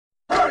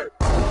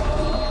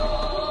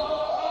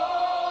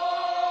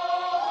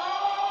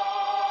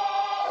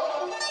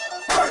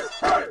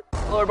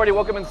everybody.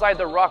 Welcome inside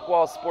the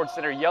Rockwall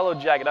Sportscenter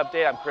Yellowjacket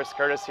update. I'm Chris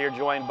Curtis here,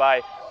 joined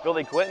by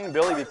Billy Quinton.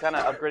 Billy, we've kind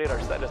of upgraded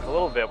our set just a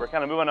little bit. We're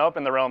kind of moving up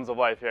in the realms of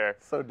life here.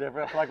 So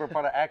different. I feel like we're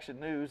part of Action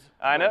News.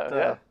 I know,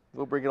 yeah.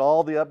 We'll bring you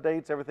all the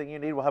updates, everything you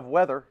need. We'll have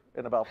weather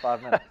in about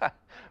 5 minutes.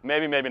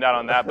 maybe not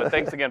on that, but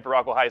thanks again for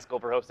Rockwall High School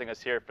for hosting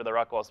us here for the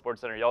Rockwall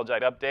Sportscenter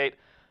Yellowjacket update.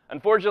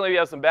 Unfortunately, we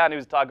have some bad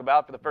news to talk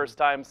about. For the first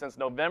time since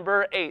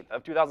November 8th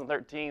of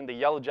 2013,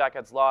 the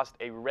Yellowjackets lost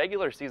a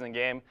regular season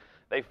game.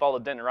 They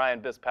followed Denton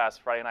Ryan this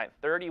past Friday night,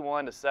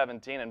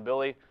 31-17. And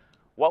Billy,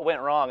 what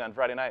went wrong on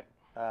Friday night?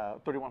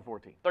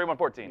 31-14.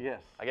 31-14. Yes.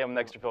 I gave them an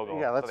extra field goal.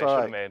 Yeah, that's so they all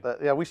should have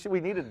right. made.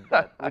 We needed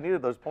that. We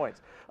needed those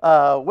points.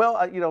 We're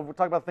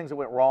talking about things that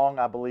went wrong.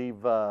 I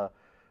believe the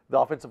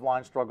offensive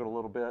line struggled a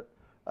little bit.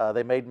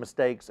 They made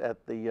mistakes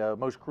at the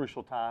most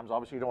crucial times.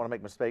 Obviously, you don't want to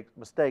make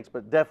mistakes,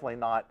 but definitely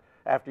not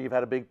after you've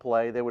had a big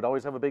play. They would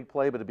always have a big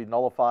play, but it'd be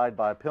nullified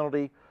by a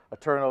penalty, a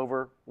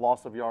turnover,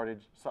 loss of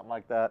yardage, something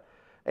like that.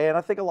 And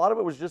I think a lot of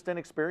it was just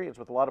inexperience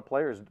with a lot of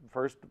players.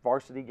 First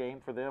varsity game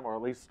for them, or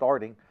at least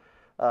starting.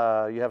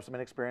 You have some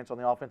inexperience on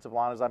the offensive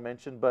line, as I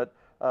mentioned, but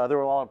there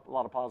were a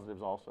lot of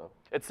positives also.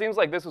 It seems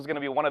like this was going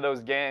to be one of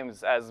those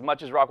games, as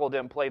much as Rockwall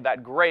didn't play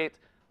that great,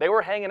 they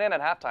were hanging in at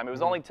halftime. It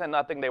was only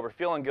 10-0. They were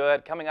feeling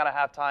good. Coming out of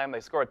halftime,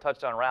 they scored a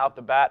touchdown right off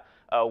the bat.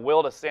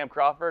 Will to Sam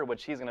Crawford,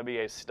 which he's going to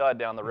be a stud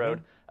down the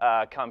road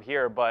come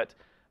here. But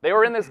they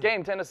were in this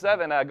game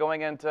 10-7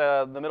 going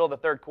into the middle of the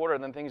third quarter,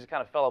 and then things just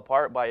kind of fell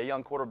apart by a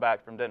young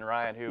quarterback from Denton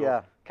Ryan who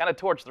kind of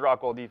torched the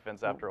Rockwall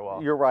defense after a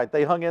while. You're right.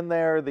 They hung in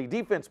there. The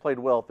defense played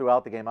well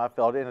throughout the game, I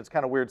felt, and it's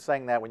kind of weird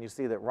saying that when you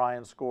see that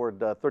Ryan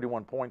scored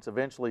 31 points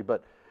eventually,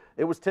 but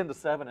it was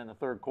 10-7 in the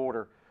third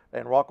quarter,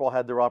 and Rockwall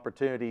had their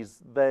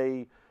opportunities.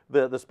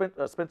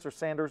 Spencer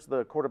Sanders,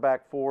 the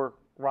quarterback for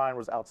Ryan,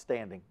 was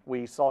outstanding.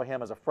 We saw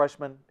him as a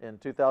freshman in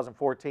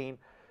 2014,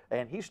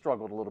 and he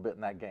struggled a little bit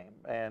in that game,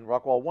 and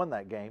Rockwall won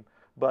that game.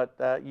 But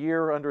that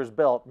year under his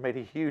belt made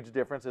a huge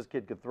difference. This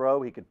kid could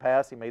throw, he could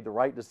pass, he made the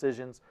right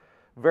decisions,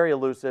 very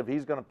elusive.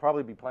 He's going to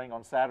probably be playing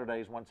on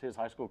Saturdays once his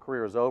high school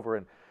career is over,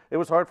 and it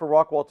was hard for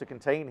Rockwall to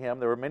contain him.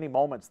 There were many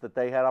moments that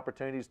they had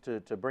opportunities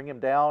to bring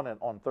him down, and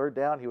on third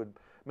down he would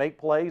make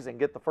plays and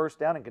get the first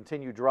down and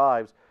continue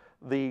drives.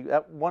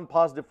 One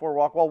positive for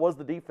Rockwall was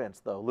the defense,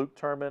 though. Luke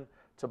Turman,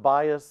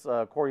 Tobias,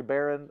 Corey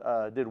Barron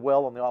did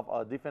well on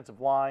the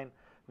defensive line.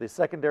 The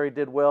secondary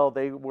did well.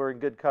 They were in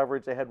good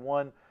coverage. They had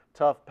one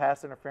tough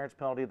pass interference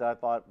penalty that I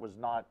thought was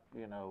not,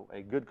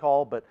 a good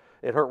call, but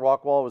it hurt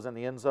Rockwall. It was in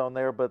the end zone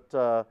there. But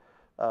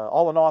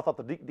all in all, I thought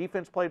the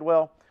defense played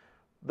well.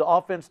 The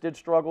offense did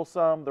struggle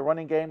some. The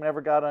running game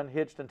never got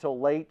unhitched until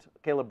late.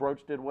 Caleb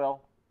Broach did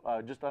well,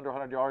 just under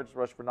 100 yards,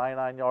 rushed for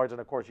 99 yards. And,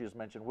 of course, you just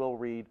mentioned Will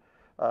Reed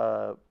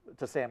to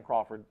Sam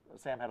Crawford.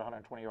 Sam had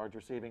 120 yards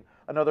receiving.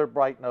 Another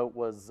bright note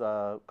was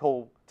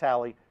Cole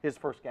Talley, his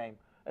first game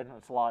in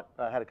the slot,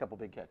 had a couple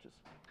big catches.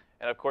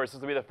 And, of course,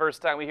 this will be the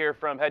first time we hear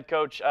from head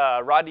coach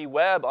Rodney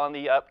Webb on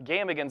the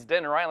game against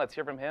Denton Ryan. Let's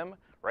hear from him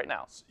right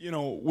now.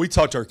 We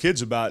talk to our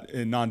kids about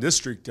in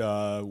non-district,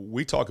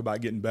 we talk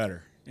about getting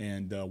better.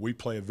 And we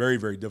play a very,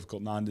 very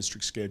difficult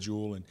non-district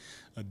schedule. And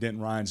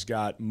Denton Ryan's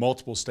got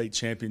multiple state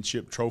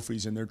championship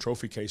trophies in their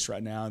trophy case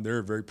right now. And they're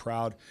a very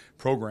proud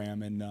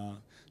program. And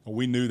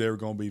we knew they were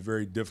going to be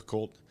very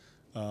difficult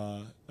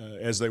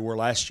as they were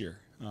last year.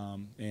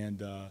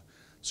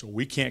 So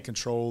we can't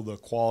control the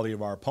quality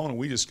of our opponent.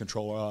 We just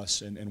control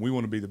us, and we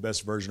want to be the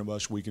best version of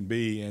us we can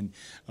be. And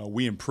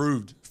we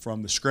improved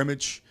from the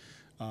scrimmage.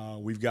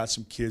 We've got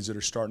some kids that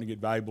are starting to get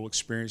valuable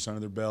experience under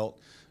their belt.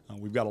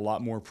 We've got a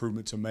lot more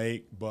improvement to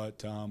make, but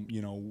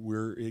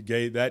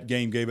that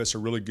game gave us a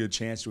really good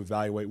chance to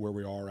evaluate where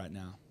we are right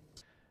now.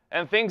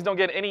 And things don't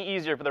get any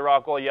easier for the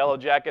Rockwall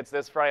Yellowjackets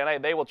this Friday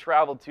night. They will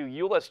travel to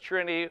Euless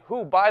Trinity,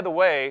 who, by the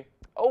way,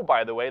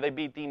 they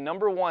beat the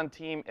 #1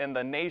 team in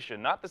the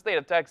nation, not the state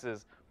of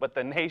Texas, but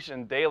the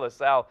nation, De La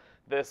Salle,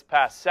 this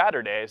past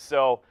Saturday.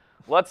 So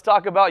let's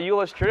talk about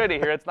Euless Trinity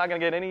here. It's not going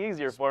to get any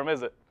easier for them,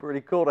 is it?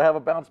 Pretty cool to have a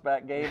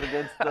bounce-back game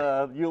against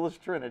Euless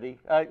Trinity.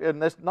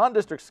 And this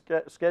non-district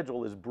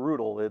schedule is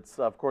brutal. It's,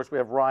 of course, we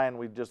have Ryan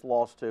we just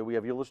lost to. We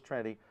have Euless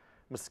Trinity,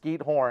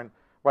 Mesquite Horn.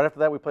 Right after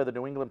that, we play the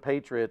New England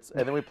Patriots,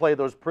 and then we play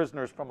those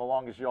prisoners from the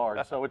longest yard.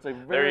 So it's a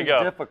very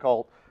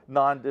difficult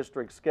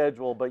non-district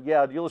schedule. But,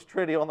 yeah, Euless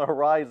Trinity on the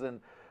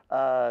horizon.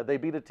 They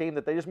beat a team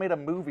that they just made a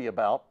movie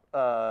about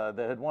that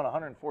had won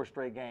 104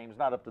 straight games,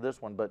 not up to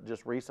this one, but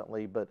just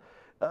recently. But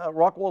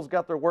Rockwall's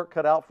got their work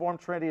cut out for them.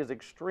 Trinity is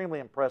extremely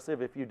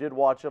impressive. If you did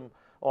watch them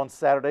on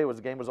Saturday,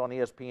 the game was on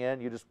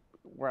ESPN, you just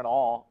were in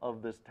awe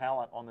of this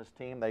talent on this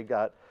team. They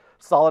got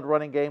solid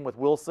running game with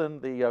Wilson,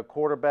 the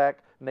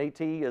quarterback.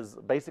 Nate is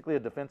basically a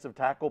defensive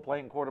tackle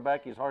playing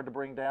quarterback. He's hard to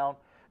bring down.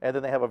 And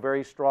then they have a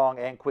very strong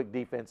and quick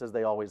defense, as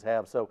they always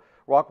have. So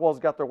Rockwall's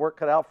got their work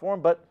cut out for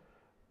them, but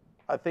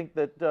I think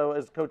that,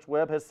 as Coach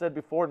Webb has said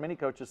before, and many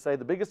coaches say,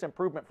 the biggest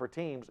improvement for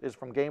teams is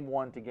from game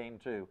 1 to game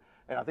 2.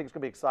 And I think it's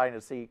going to be exciting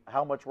to see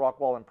how much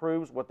Rockwall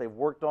improves, what they've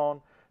worked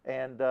on,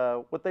 and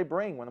what they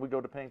bring when we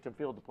go to Pennington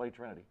Field to play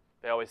Trinity.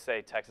 They always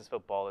say Texas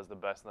football is the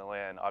best in the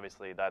land.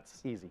 Obviously,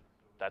 that's easy.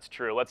 That's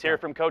true. Let's hear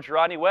from Coach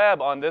Rodney Webb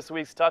on this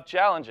week's tough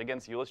challenge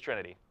against Euless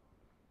Trinity.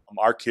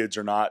 Our kids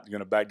are not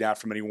going to back down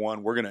from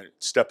anyone. We're going to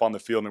step on the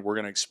field and we're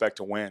going to expect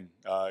to win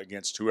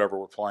against whoever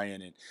we're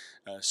playing.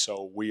 And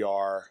so we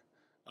are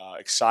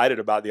excited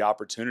about the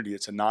opportunity.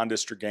 It's a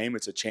non-district game.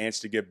 It's a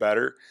chance to get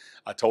better.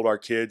 I told our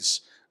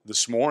kids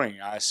this morning,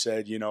 I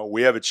said, you know,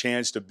 we have a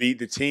chance to beat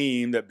the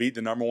team that beat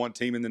the #1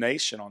 team in the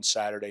nation on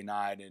Saturday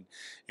night.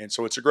 And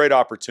so it's a great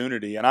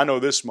opportunity. And I know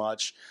this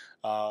much.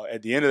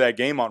 At the end of that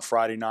game on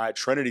Friday night,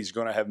 Trinity's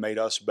going to have made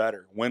us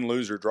better. Win,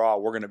 lose, or draw,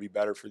 we're going to be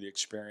better for the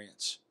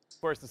experience. Of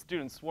course, the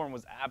student swarm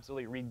was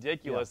absolutely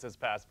ridiculous this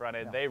past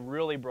Friday. They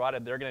really brought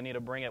it. They're going to need to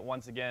bring it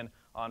once again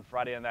on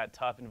Friday in that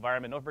tough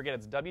environment. Don't forget,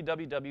 it's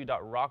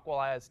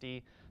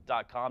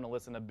www.rockwallisd.com to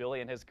listen to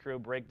Billy and his crew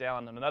break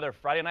down another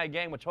Friday night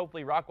game, which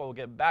hopefully Rockwall will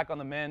get back on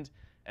the mend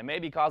and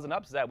maybe cause an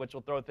upset, which will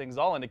throw things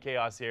all into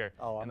chaos here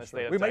in the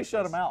state of Texas. We may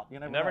shut them out. You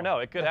never know.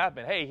 It could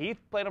happen. Hey, Heath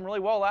played them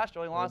really well last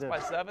year. Only lost by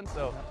 7,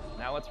 so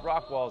now it's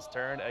Rockwall's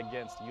turn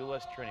against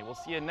Euless Trinity. We'll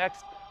see you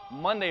next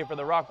Monday for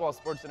the Rockwall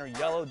Sportscenter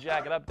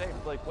Yellowjacket update. For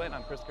Blake Quinn,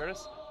 I'm Chris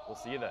Curtis. We'll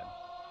see you then.